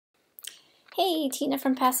Hey, Tina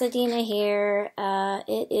from Pasadena here.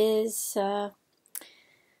 It is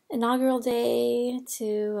inaugural day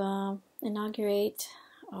to inaugurate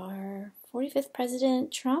our 45th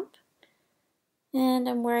President Trump, and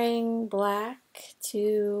I'm wearing black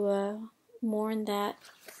to mourn that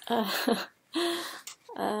uh,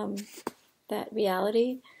 um, that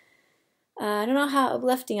reality. I don't know how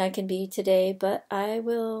uplifting I can be today, but I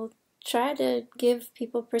will try to give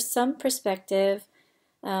people some perspective.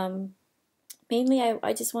 Um, Mainly,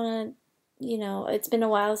 I just want to, it's been a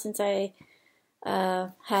while since I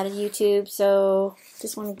had a YouTube, so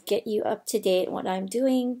just want to get you up to date on what I'm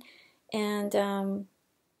doing. And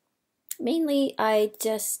mainly, I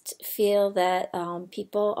just feel that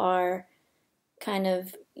people are kind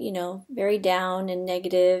of, very down and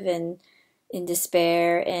negative and in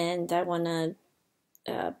despair, and I want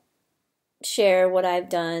to share what I've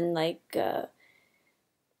done, like,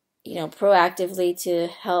 proactively to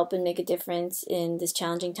help and make a difference in this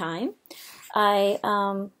challenging time. I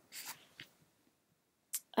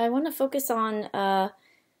I want to focus on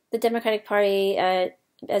the Democratic Party.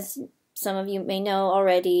 As some of you may know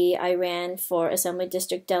already, I ran for Assembly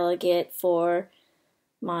District Delegate for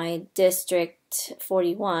my District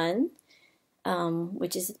 41,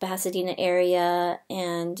 which is the Pasadena area,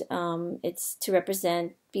 and it's to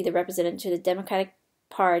be the representative to the Democratic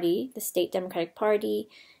Party, the state Democratic Party,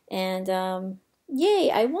 and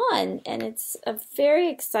yay, I won, and it's a very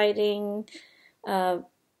exciting uh,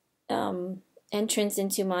 entrance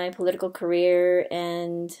into my political career,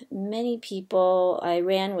 and many people. I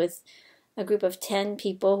ran with a group of 10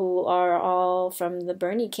 people who are all from the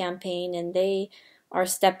Bernie campaign, and they are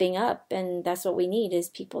stepping up, and that's what we need, is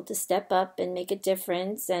people to step up and make a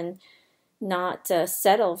difference and not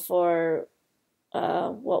settle for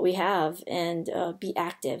what we have, and be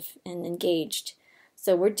active and engaged.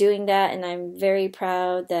 So we're doing that, and I'm very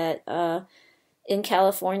proud that in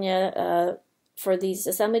California, for these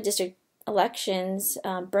Assembly District elections,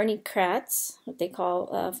 Berniecrats, what they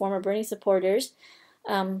call former Bernie supporters,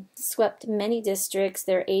 swept many districts.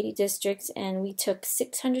 There are 80 districts, and we took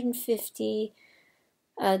 650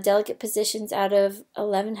 delegate positions out of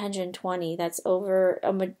 1,120. That's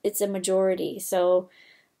it's a majority. So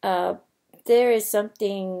there is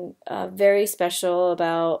something very special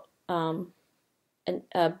about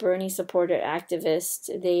a Bernie supporter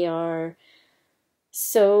activist. They are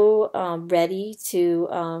so ready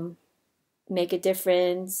to make a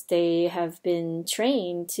difference. They have been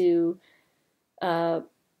trained to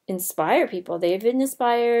inspire people. They've been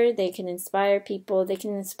inspired. They can inspire people. They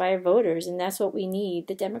can inspire voters, and that's what we need.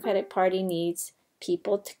 The Democratic Party needs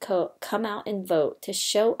people to come out and vote, to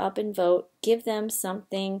show up and vote, give them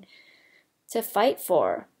something to fight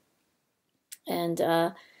for. And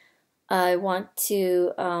I want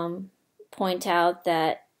to point out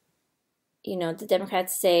that the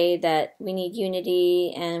Democrats say that we need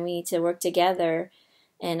unity and we need to work together.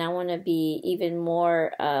 And I want to be even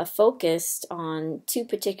more focused on two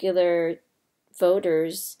particular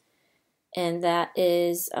voters, and that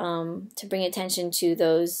is to bring attention to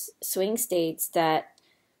those swing states, that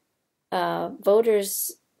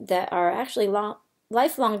voters that are actually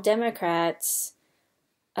lifelong Democrats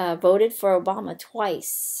voted for Obama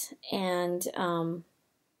twice, and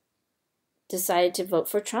decided to vote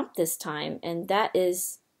for Trump this time, and that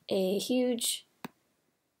is a huge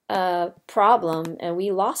problem, and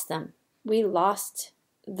we lost them. We lost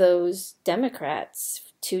those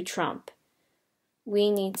Democrats to Trump.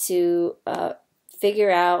 We need to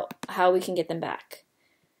figure out how we can get them back.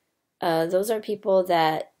 Those are people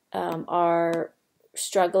that are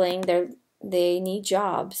struggling. They need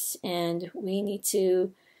jobs, and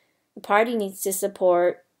the party needs to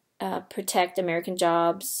support, protect American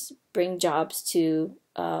jobs, bring jobs to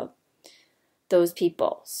those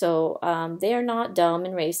people. So they are not dumb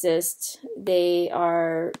and racist. They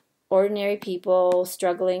are ordinary people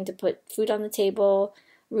struggling to put food on the table,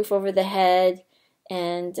 roof over the head,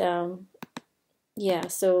 and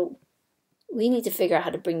so we need to figure out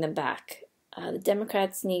how to bring them back. The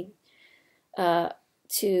Democrats need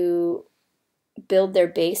to build their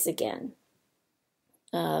base again,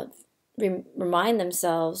 remind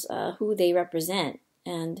themselves who they represent.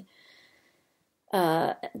 And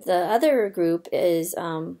the other group is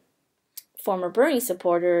former Bernie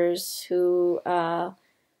supporters who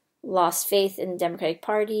lost faith in the Democratic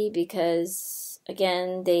Party because,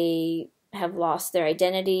 again, they have lost their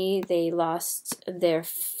identity, they lost their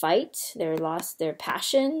fight, they lost their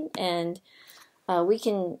passion, and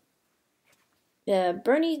Bernie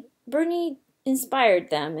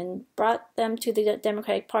inspired them and brought them to the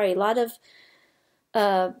Democratic Party. A lot of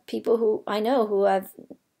people who I know who have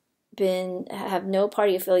have no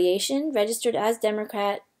party affiliation, registered as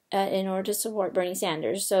Democrat in order to support Bernie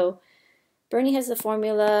Sanders. So Bernie has the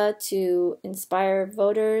formula to inspire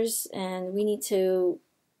voters, and we need to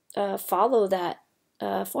follow that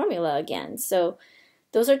formula again. So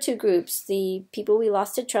those are two groups: the people we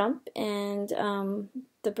lost to Trump and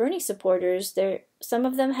the Bernie supporters. Some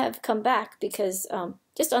of them have come back because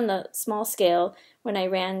just on the small scale, when I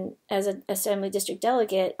ran as an Assembly District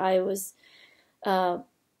delegate, I was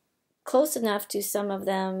close enough to some of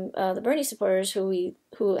them, the Bernie supporters who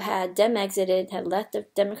had Dem exited, had left the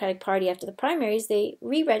Democratic Party after the primaries. They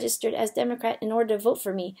re-registered as Democrat in order to vote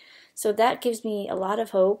for me. So that gives me a lot of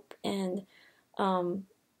hope. And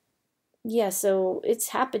yeah, so it's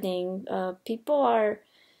happening. People are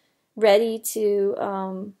ready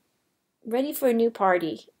for a new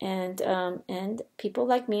party, and people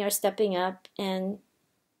like me are stepping up, and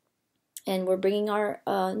we're bringing our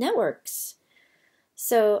networks.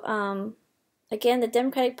 So again, the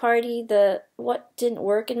Democratic Party, what didn't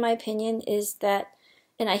work in my opinion is that,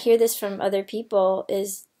 and I hear this from other people,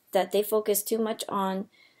 is that they focus too much on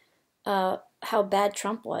how bad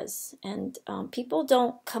Trump was, and people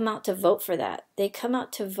don't come out to vote for that. They come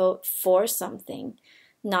out to vote for something,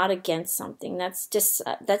 not against something. That's just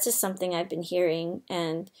something I've been hearing,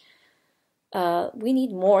 and we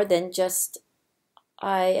need more than just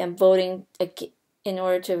I am voting in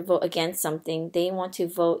order to vote against something. They want to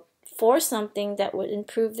vote for something that would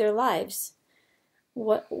improve their lives.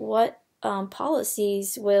 What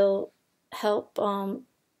policies will help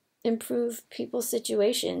improve people's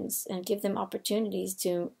situations and give them opportunities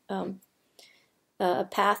to a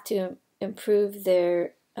path to improve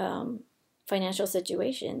their financial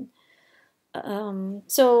situation.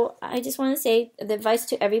 So I just want to say the advice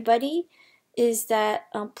to everybody is that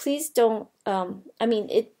please don't.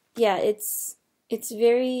 It's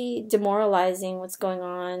very demoralizing what's going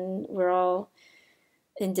on. We're all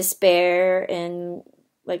in despair and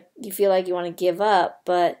like you feel like you want to give up,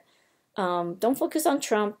 but don't focus on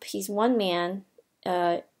Trump. He's one man.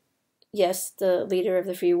 Yes, the leader of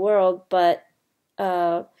the free world, but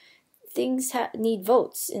things need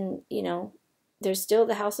votes, and there's still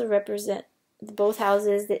the House of Representatives, both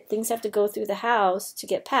houses, that things have to go through the House to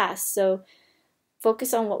get passed. So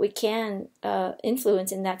focus on what we can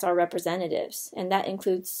influence, and that's our representatives, and that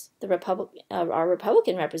includes our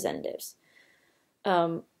Republican representatives.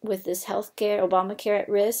 With this healthcare, Obamacare at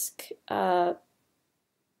risk,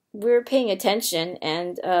 we're paying attention,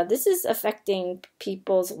 and this is affecting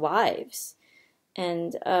people's lives.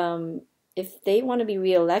 And if they want to be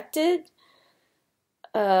reelected,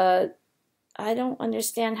 I don't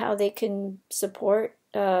understand how they can support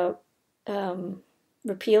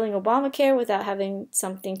repealing Obamacare without having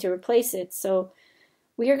something to replace it. So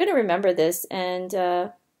we are going to remember this, and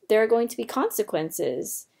there are going to be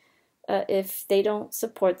consequences if they don't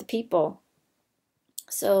support the people.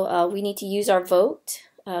 So we need to use our vote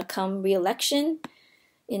come re-election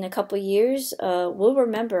in a couple years. We'll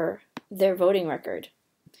remember their voting record.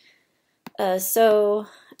 And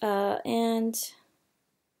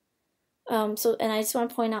I just want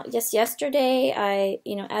to point out, yesterday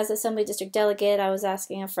as Assembly District Delegate, I was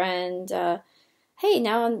asking a friend, hey,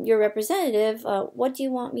 now I'm your representative, what do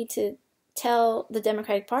you want me to tell the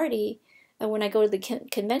Democratic Party when I go to the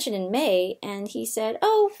convention in May? And he said,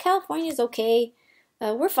 oh, California's okay.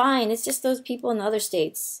 We're fine. It's just those people in the other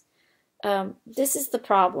states. This is the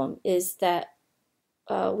problem, is that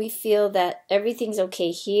we feel that everything's okay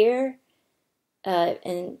here,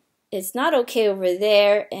 and it's not okay over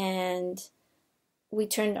there, and we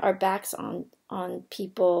turn our backs on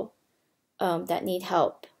people that need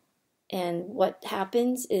help. And what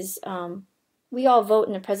happens is we all vote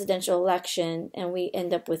in a presidential election, and we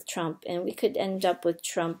end up with Trump, and we could end up with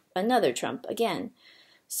another Trump again.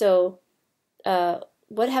 So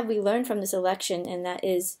what have we learned from this election? And that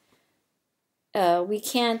is we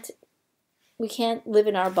can't live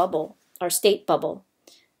in our bubble, our state bubble.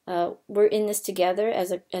 We're in this together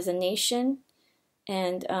as a nation,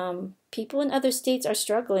 and people in other states are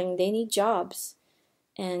struggling. They need jobs,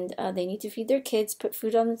 and they need to feed their kids, put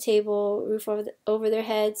food on the table, roof over their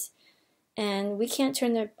heads, and we can't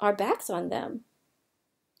turn our backs on them.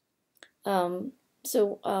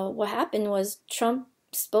 So what happened was Trump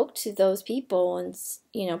spoke to those people and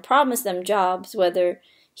promised them jobs, whether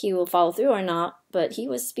he will follow through or not. But he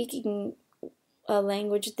was speaking a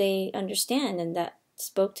language they understand, and that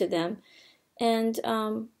spoke to them, and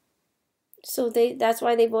so that's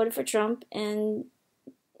why they voted for Trump, and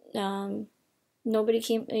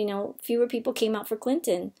fewer people came out for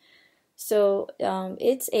Clinton. So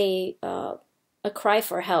it's a cry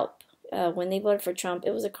for help. When they voted for Trump,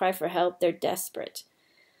 it was a cry for help. They're desperate.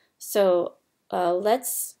 So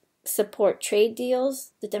let's support trade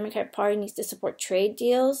deals. The Democratic Party needs to support trade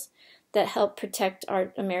deals that help protect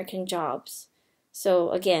our American jobs.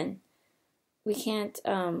 So again, we can't.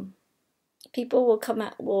 People will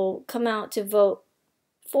come out to vote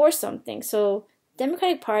for something. So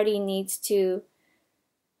Democratic Party needs to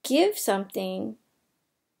give something,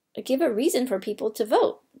 give a reason for people to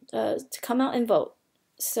vote, to come out and vote.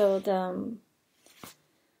 So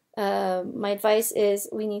my advice is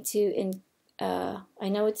we need to. I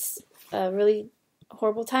know it's a really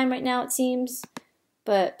horrible time right now, it seems,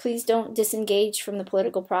 but please don't disengage from the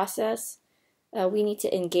political process. We need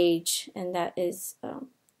to engage, and that is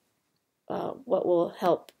what will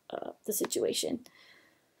help the situation.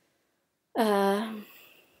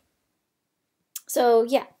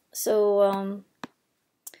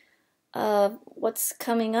 What's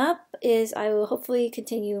coming up is I will hopefully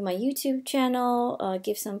continue my YouTube channel,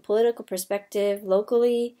 give some political perspective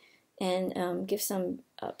locally, and give some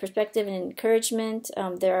perspective and encouragement.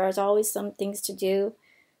 There is always some things to do,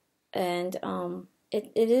 and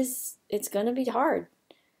it's going to be hard.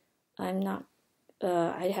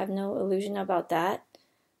 I have no illusion about that,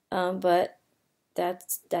 but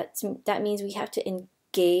that means we have to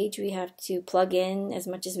engage. We have to plug in as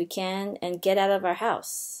much as we can and get out of our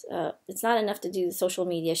house. It's not enough to do social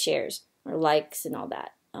media shares or likes and all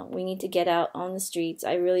that. We need to get out on the streets.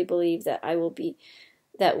 I really believe that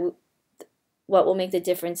what will make the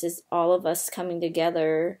difference is all of us coming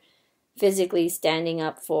together, physically standing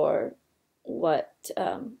up for what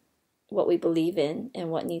we believe in and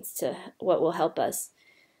what will help us,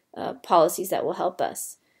 policies that will help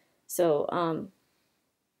us. So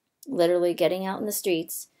literally getting out in the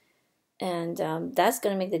streets, and that's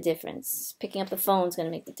going to make the difference. Picking up the phone is going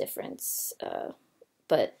to make the difference,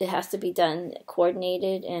 but it has to be done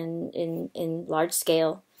coordinated and in large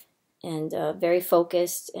scale, and very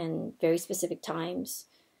focused and very specific times.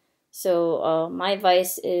 So my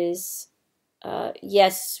advice is,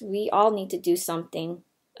 yes, we all need to do something,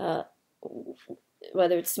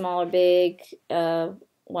 whether it's small or big,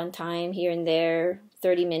 one time here and there,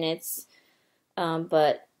 30 minutes.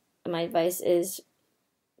 But my advice is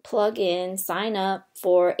plug in, sign up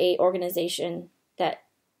for a organization that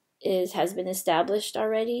has been established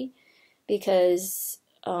already, because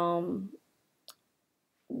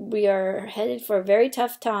we are headed for a very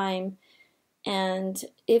tough time, and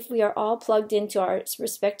if we are all plugged into our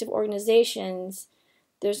respective organizations,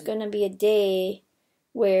 there's going to be a day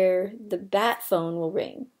where the bat phone will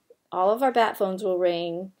ring. All of our bat phones will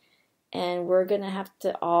ring, and we're going to have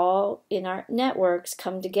to all in our networks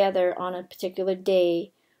come together on a particular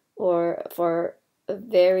day, or for a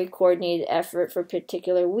very coordinated effort for a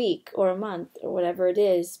particular week or a month or whatever it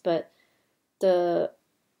is. But the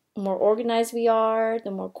more organized we are,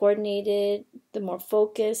 the more coordinated, the more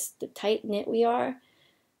focused, the tight-knit we are,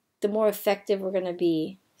 the more effective we're going to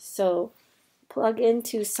be. So plug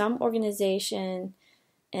into some organization,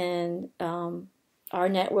 and our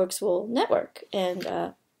networks will network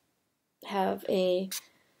and have a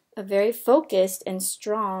very focused and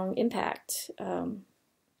strong impact,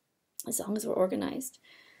 as long as we're organized.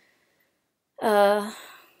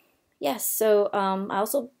 Yes, so I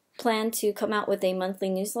also plan to come out with a monthly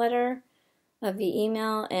newsletter via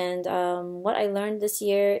email, and what I learned this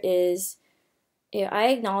year is, I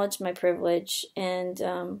acknowledge my privilege, and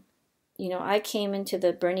I came into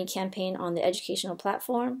the Bernie campaign on the educational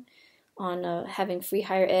platform, on having free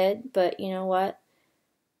higher ed, but you know what?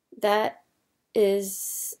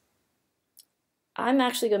 I'm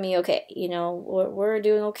actually going to be okay. We're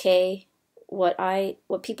doing okay. What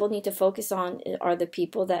people need to focus on are the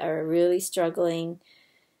people that are really struggling,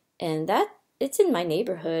 and that it's in my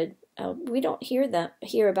neighborhood. We don't hear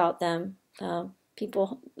about them.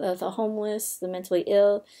 People, the homeless, the mentally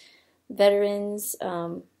ill, veterans,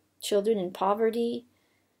 children in poverty.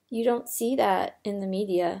 You don't see that in the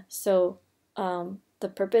media. So the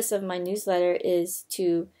purpose of my newsletter is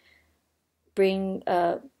to shine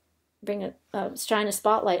a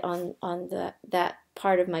spotlight on that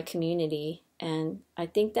part of my community, and I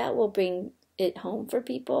think that will bring it home for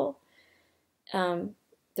people.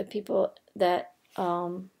 The people that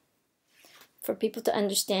for people to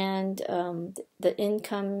understand the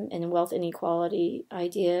income and wealth inequality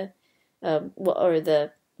idea,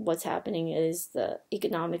 what's happening is the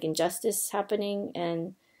economic injustice happening,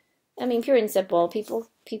 and I mean, pure and simple, people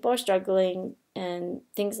are struggling, and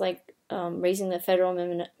things like raising the federal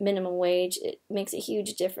minimum wage, it makes a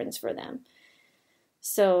huge difference for them.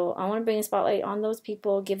 So I want to bring a spotlight on those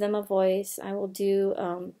people, give them a voice. I will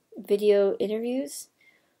do video interviews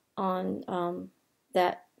on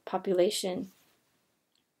that population,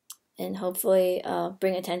 and hopefully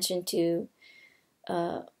bring attention to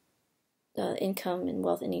income and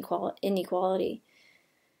wealth inequality.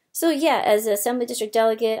 So yeah, as an Assembly District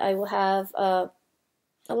Delegate, I will have a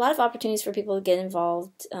lot of opportunities for people to get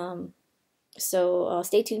involved. So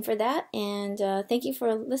stay tuned for that, and thank you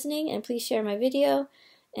for listening, and please share my video,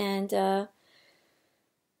 and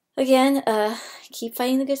again, keep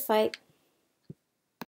fighting the good fight.